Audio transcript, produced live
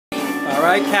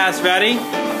Alright, Cass, ready?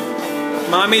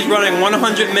 Mommy's running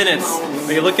 100 minutes.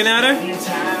 Are you looking at her?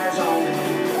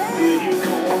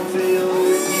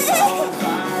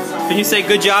 Can you say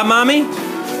good job, Mommy?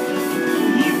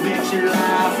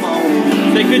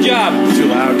 Say good job. Too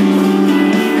loud.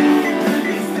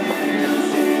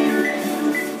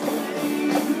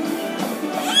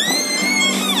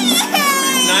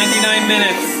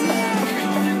 Minutes.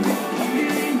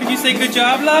 Did you say good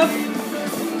job, love?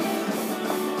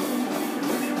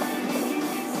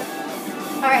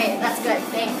 Alright, that's good.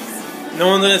 Thanks. No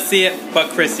one's gonna see it but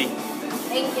Chrissy.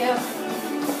 Thank you.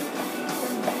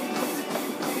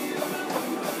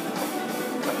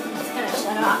 It's gonna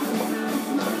shut off.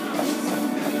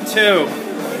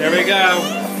 2. There we go.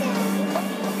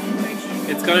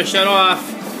 It's gonna shut off.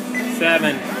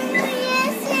 7.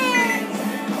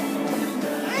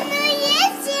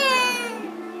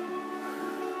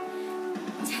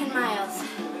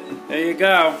 There you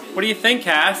go. What do you think,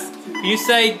 Cass? Can you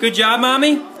say good job,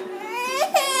 Mommy?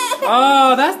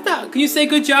 Oh, that's not... Can you say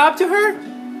good job to her?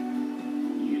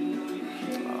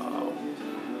 Oh.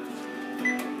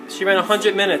 She ran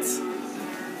 100 minutes.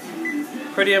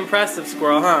 Pretty impressive,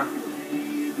 squirrel, huh?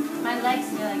 My legs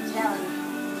feel like jelly.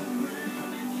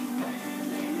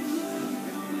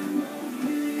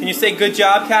 Can you say good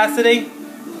job, Cassidy?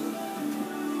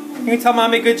 Can you tell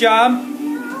Mommy good job?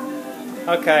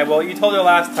 Okay, well, you told her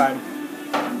last time.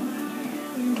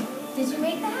 Did you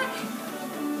make that?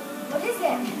 What is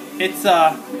it? It's,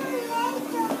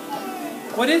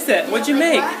 what is it? What'd you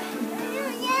make? What?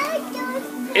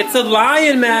 It's a lion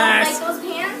You don't mask! like those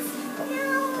pants?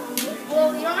 No.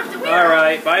 Well, you don't have to wear them.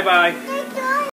 Alright, bye-bye.